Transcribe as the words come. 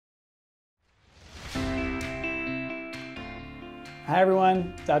Hi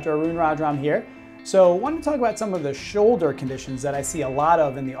everyone, Dr. Arun Rajaram here. So I wanted to talk about some of the shoulder conditions that I see a lot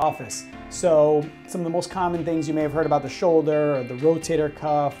of in the office. So some of the most common things you may have heard about the shoulder are the rotator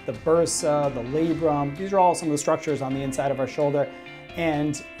cuff, the bursa, the labrum. These are all some of the structures on the inside of our shoulder,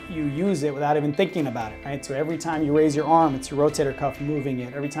 and you use it without even thinking about it, right? So every time you raise your arm, it's your rotator cuff moving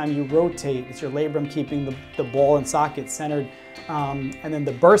it. Every time you rotate, it's your labrum keeping the ball and socket centered. And then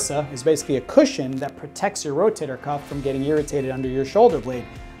the bursa is basically a cushion that protects your rotator cuff from getting irritated under your shoulder blade.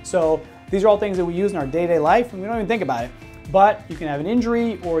 So these are all things that we use in our day-to-day life and we don't even think about it. But you can have an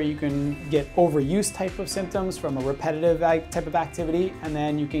injury or you can get overuse type of symptoms from a repetitive type of activity, and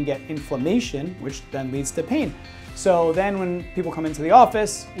then you can get inflammation, which then leads to pain. So then when people come into the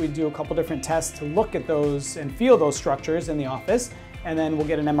office, we do a couple different tests to look at those and feel those structures in the office. And then we'll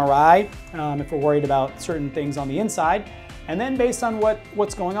get an MRI if we're worried about certain things on the inside. And then based on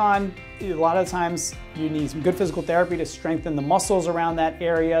what's going on, a lot of times you need some good physical therapy to strengthen the muscles around that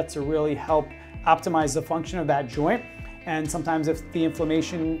area to really help optimize the function of that joint. And sometimes if the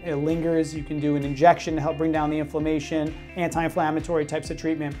inflammation lingers, you can do an injection to help bring down the inflammation, anti-inflammatory types of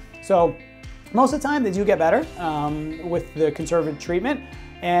treatment. So most of the time they do get better with the conservative treatment.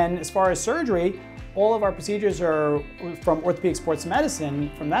 And as far as surgery, all of our procedures are from orthopedic sports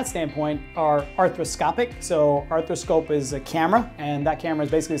medicine. From that standpoint, are arthroscopic. So arthroscope is a camera, and that camera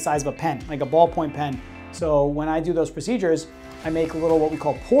is basically the size of a pen, like a ballpoint pen. So when I do those procedures, I make little what we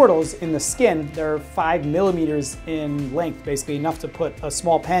call portals in the skin. They're 5 millimeters in length, basically enough to put a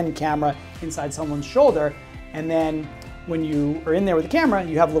small pen camera inside someone's shoulder. And then when you are in there with the camera,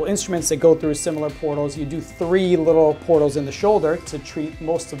 you have little instruments that go through similar portals. You do 3 little portals in the shoulder to treat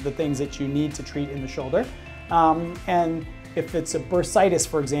most of the things that you need to treat in the shoulder. And if it's a bursitis,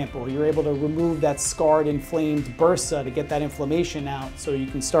 for example, you're able to remove that scarred, inflamed bursa to get that inflammation out so you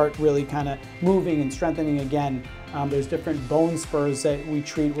can start really kind of moving and strengthening again. There's different bone spurs that we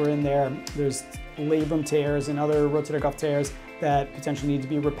treat. We're in there. There's labrum tears and other rotator cuff tears that potentially need to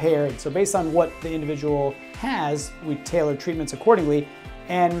be repaired. So based on what the individual has, we tailor treatments accordingly.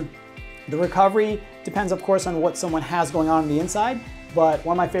 And the recovery depends, of course, on what someone has going on the inside. But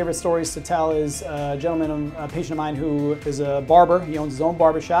one of my favorite stories to tell is a gentleman, a patient of mine who is a barber. He owns his own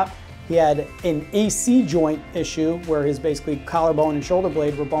barber shop. He had an AC joint issue where his basically collarbone and shoulder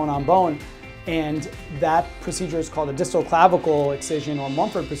blade were bone on bone. And that procedure is called a distal clavicle excision or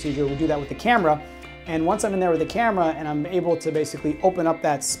Mumford procedure. We do that with the camera. And once I'm in there with the camera and I'm able to basically open up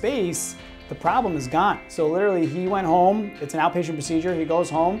that space, the problem is gone. So literally he went home, it's an outpatient procedure, he goes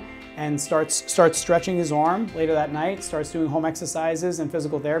home and starts stretching his arm later that night, starts doing home exercises and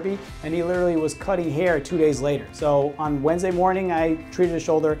physical therapy, and he literally was cutting hair 2 days later. So on Wednesday morning, I treated his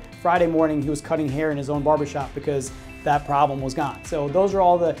shoulder. Friday morning, he was cutting hair in his own barbershop because that problem was gone. So those are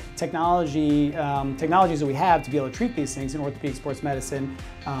all the technologies that we have to be able to treat these things in orthopedic sports medicine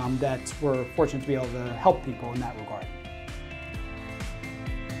that we're fortunate to be able to help people in that regard.